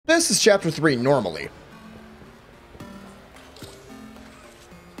This is Chapter 3 normally.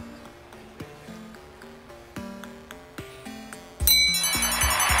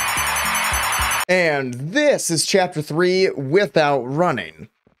 And this is Chapter 3 without running.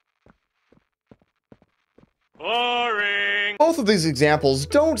 Boring. Both of these examples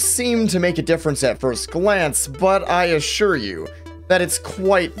don't seem to make a difference at first glance, but I assure you that it's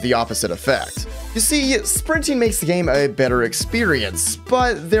quite the opposite effect. You see, sprinting makes the game a better experience,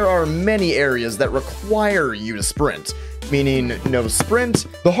 but there are many areas that require you to sprint. Meaning, no sprint,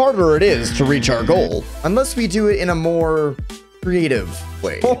 the harder it is to reach our goal, unless we do it in a more creative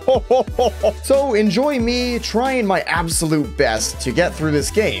way. So enjoy me trying my absolute best to get through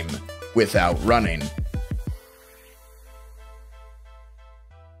this game without running.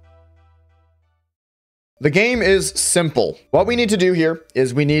 The game is simple. What we need to do here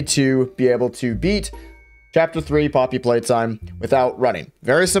is we need to be able to beat Chapter 3 Poppy Playtime without running.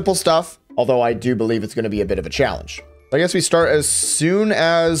 Very simple stuff, although I do believe it's going to be a bit of a challenge. I guess we start as soon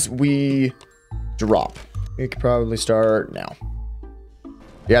as we drop. We could probably start now.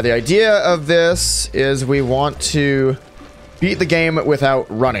 Yeah, the idea of this is we want to beat the game without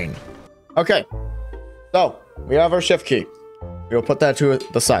running. Okay, so we have our shift key. We will put that to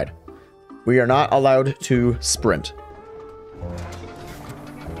the side. We are not allowed to sprint.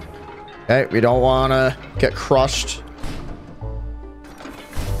 Okay, we don't want to get crushed.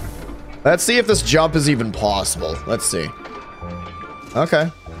 Let's see if this jump is even possible. Let's see.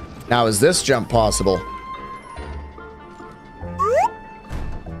 Okay. Now, is this jump possible?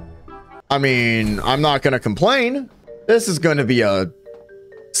 I mean, I'm not going to complain. This is going to be a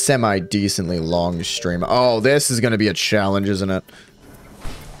semi-decently long stream. Oh, this is going to be a challenge, isn't it?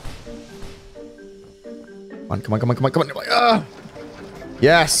 Come on, come on, come on, come on, come on. Ah!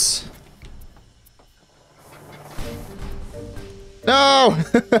 Yes. No!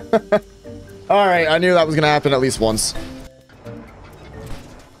 Alright, I knew that was going to happen at least once.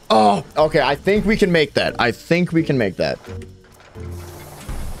 Oh, okay, I think we can make that. I think we can make that.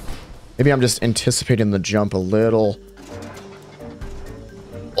 Maybe I'm just anticipating the jump a little.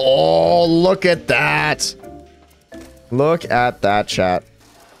 Oh, look at that. Look at that, chat.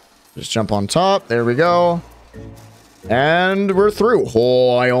 Just jump on top. There we go. And we're through.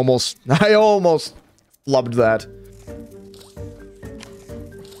 Oh, I almost loved that.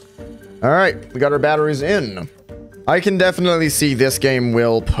 All right, we got our batteries in. I can definitely see this game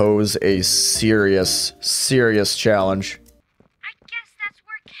will pose a serious challenge.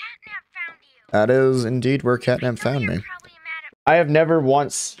 That is indeed where Catnap found me. I have never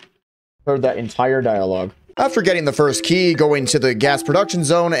once heard that entire dialogue. After getting the first key, going to the gas production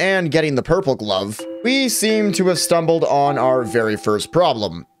zone, and getting the purple glove, we seem to have stumbled on our very first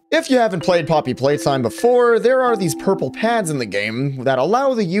problem. If you haven't played Poppy Playtime before, there are these purple pads in the game that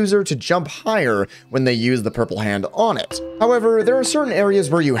allow the user to jump higher when they use the purple hand on it. However, there are certain areas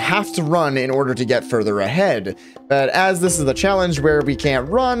where you have to run in order to get further ahead, but as this is a challenge where we can't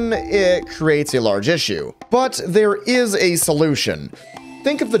run, it creates a large issue. But there is a solution.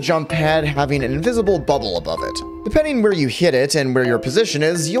 Think of the jump pad having an invisible bubble above it. Depending where you hit it and where your position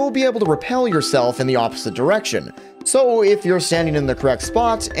is, you'll be able to repel yourself in the opposite direction. So if you're standing in the correct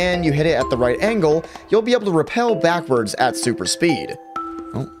spot and you hit it at the right angle, you'll be able to repel backwards at super speed.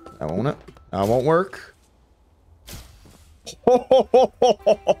 Oh, that won't work.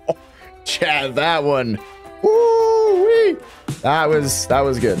 Chad, that one. Woo-wee. That was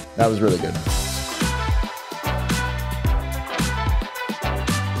good. That was really good.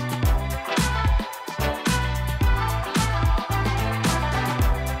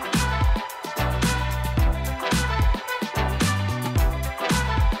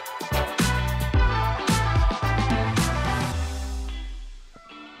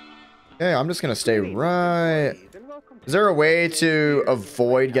 Okay, I'm just gonna stay right. Is there a way to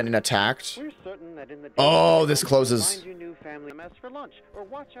avoid getting attacked? Oh, this closes.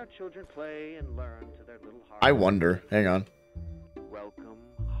 I wonder. Hang on.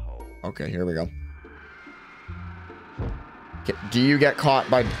 Okay, here we go. Okay, do you get caught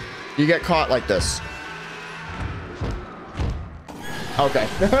like this? Okay.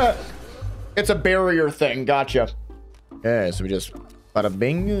 It's a barrier thing. Gotcha. Okay, so we just bada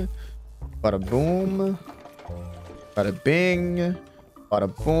bing. Bada boom. Bada bing.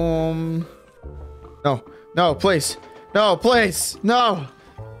 Bada boom. No. No, please. No, please. No.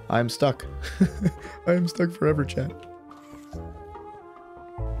 I'm stuck. I am stuck forever, chat.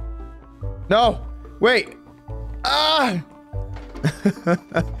 No. Wait. Ah.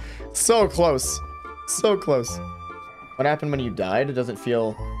 So close. So close. What happened when you died? It doesn't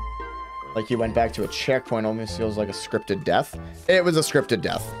feel... Like he went back to a checkpoint. Almost feels like a scripted death. It was a scripted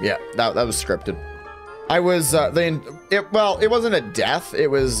death. Yeah, that was scripted. I was, well, it wasn't a death. It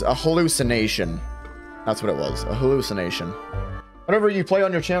was a hallucination. That's what it was. A hallucination. Whatever you play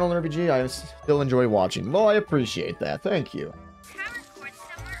on your channel, NervyG, I still enjoy watching. Well, I appreciate that. Thank you.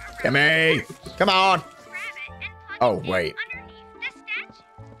 Gimme! Come on! Oh, wait.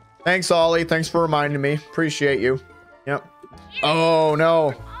 Thanks, Ollie. Thanks for reminding me. Appreciate you. Yep. Oh,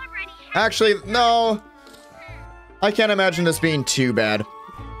 no. Actually, no. I can't imagine this being too bad.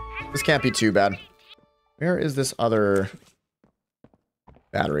 This can't be too bad. Where is this other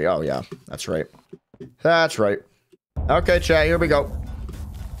battery? Oh, yeah. That's right. That's right. Okay, chat. Here we go.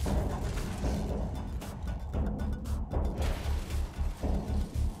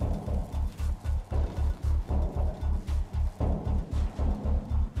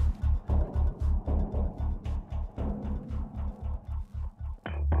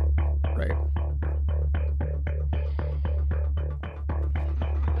 Right.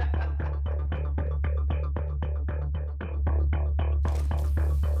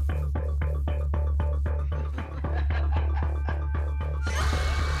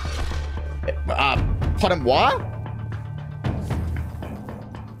 Put him what?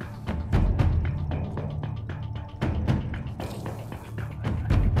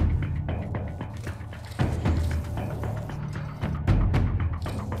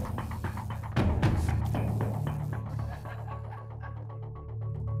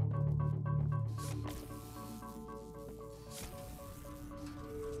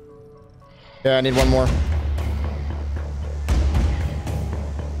 Yeah, I need one more.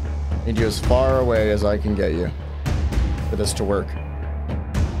 Need you as far away as I can get you for this to work.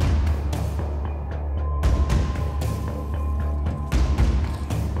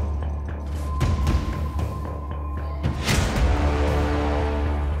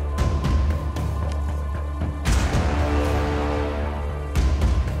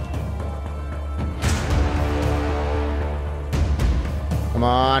 Come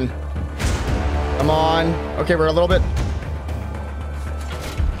on. Come on. Okay, we're a little bit.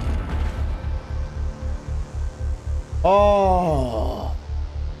 Oh.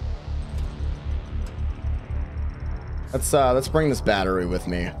 Let's bring this battery with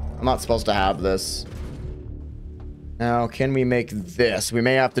me. I'm not supposed to have this. Now, can we make this? We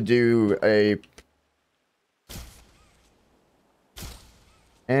may have to do a...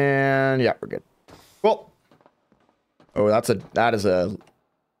 And yeah, we're good. Cool. Oh, that is a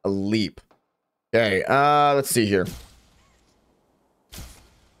leap. Okay, let's see here.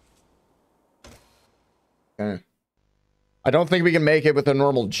 Okay. I don't think we can make it with a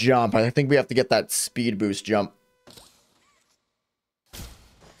normal jump. I think we have to get that speed boost jump.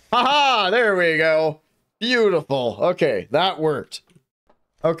 Haha! There we go. Beautiful. Okay, that worked.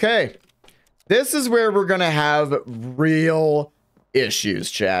 Okay. This is where we're gonna have real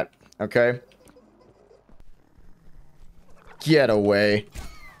issues, chat. Okay? Get away.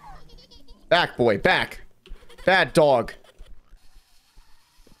 Back, boy, back. Bad dog.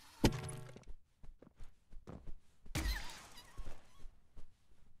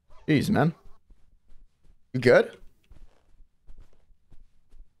 Jeez, man. You good?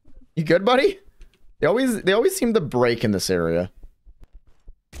 You good, buddy? They always seem to break in this area.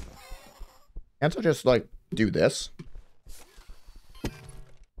 Can't I just, like, do this?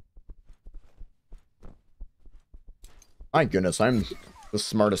 My goodness, I'm the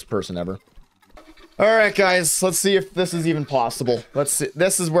smartest person ever. Alright, guys. Let's see if this is even possible. Let's see.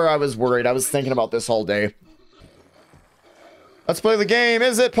 This is where I was worried. I was thinking about this all day. Let's play the game.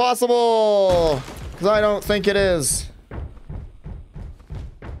 Is it possible? Because I don't think it is.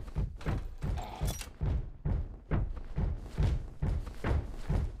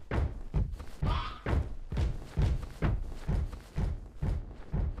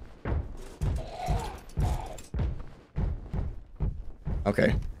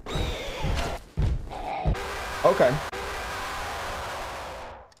 Okay. Okay.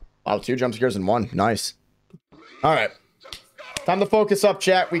 Wow, 2 jump scares in 1. Nice. All right. Time to focus up,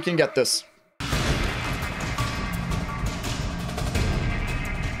 chat. We can get this.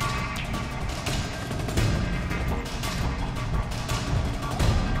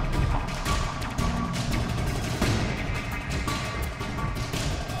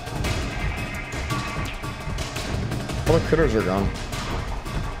 All the critters are gone.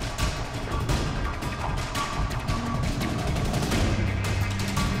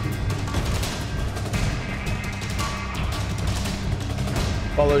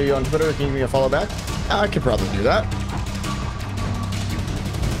 Follow you on Twitter. Can you give me a follow back? I could probably do that.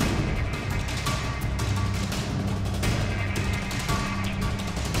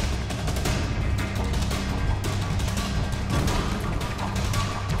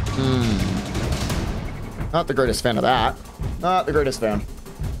 Not the greatest fan of that. Not the greatest fan.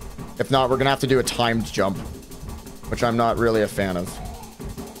 If not, we're gonna have to do a timed jump, which I'm not really a fan of.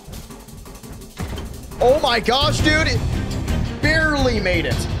 Oh my gosh, dude! Barely made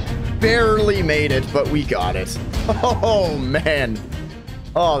it. Barely made it, but we got it. Oh, man.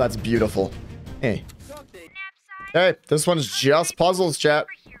 Oh, that's beautiful. Hey. Hey, this one's just puzzles, chat.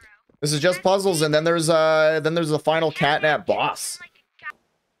 This is just puzzles, and then there's the final catnap boss.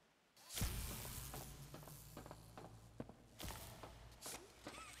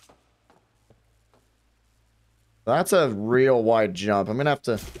 That's a real wide jump. I'm gonna have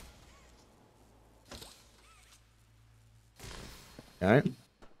to... Alright.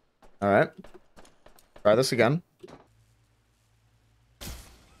 Alright. Try this again.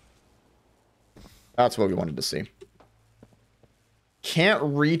 That's what we wanted to see. Can't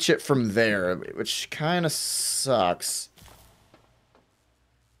reach it from there, which kind of sucks.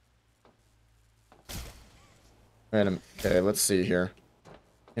 Wait a minute. Okay, let's see here.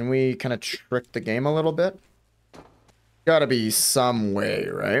 Can we kind of trick the game a little bit? Gotta be some way,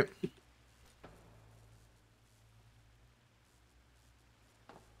 right?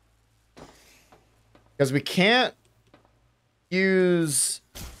 Because we can't use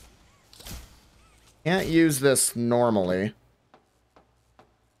this normally.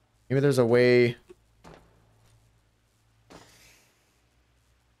 Maybe there's a way.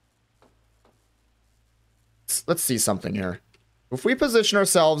 Let's see something here. If we position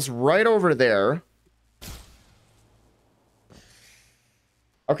ourselves right over there.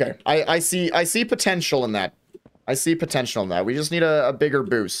 Okay, I see potential in that. I see potential in that. We just need a bigger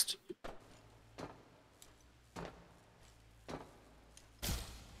boost.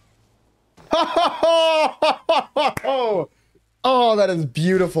 Oh, that is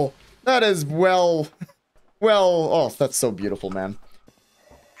beautiful. That is well, oh, that's so beautiful, man.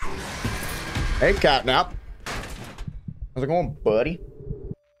 Hey, catnap. How's it going, buddy?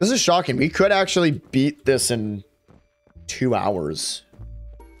 This is shocking. We could actually beat this in 2 hours.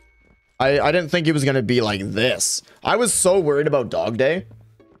 I didn't think it was going to be like this. I was so worried about Dog Day.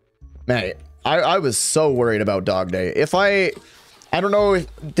 Man, I was so worried about Dog Day. If I don't know,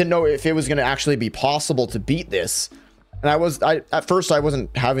 didn't know if it was going to actually be possible to beat this. And at first I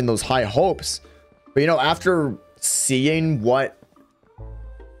wasn't having those high hopes. But you know, after seeing what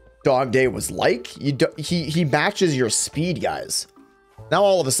Dog Day was like, he matches your speed, guys. Now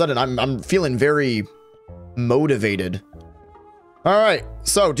all of a sudden I'm feeling very motivated. All right,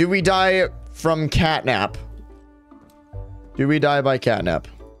 so do we die from catnap? Do we die by catnap?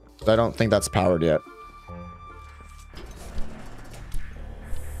 I don't think that's powered yet.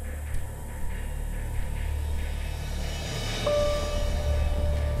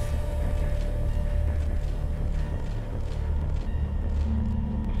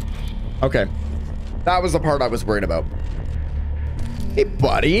 Okay, that was the part I was worried about. Hey,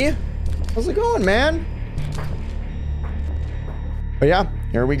 buddy. How's it going, man? But yeah,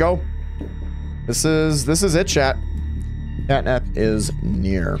 here we go. This is it, chat. Catnap is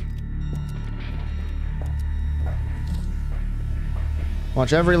near.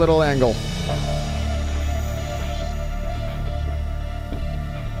 Watch every little angle.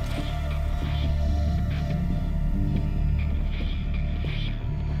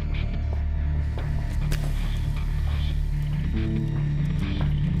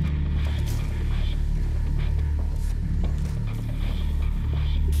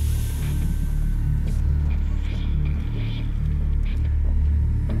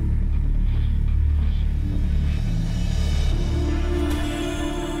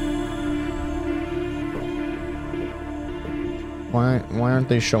 Why aren't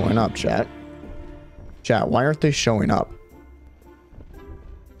they showing up, chat? Chat, why aren't they showing up?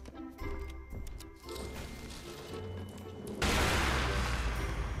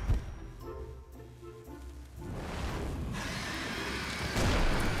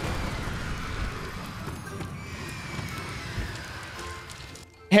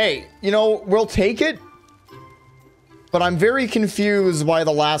 Hey, you know, we'll take it, but I'm very confused why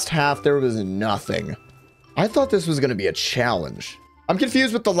the last half there was nothing. I thought this was going to be a challenge. I'm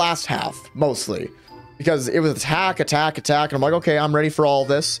confused with the last half, mostly. Because it was attack, attack, attack. And I'm like, okay, I'm ready for all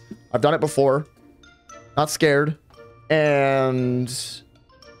this. I've done it before. Not scared. And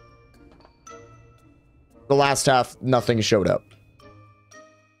the last half, nothing showed up.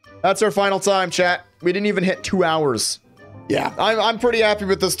 That's our final time, chat. We didn't even hit 2 hours. Yeah, I'm pretty happy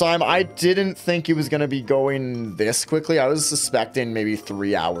with this time. I didn't think it was going to be going this quickly. I was suspecting maybe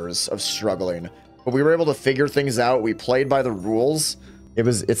 3 hours of struggling. But we were able to figure things out. We played by the rules.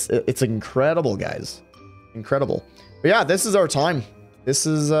 It's incredible, guys. Incredible. But yeah, this is our time. this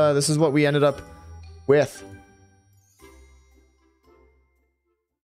is what we ended up with.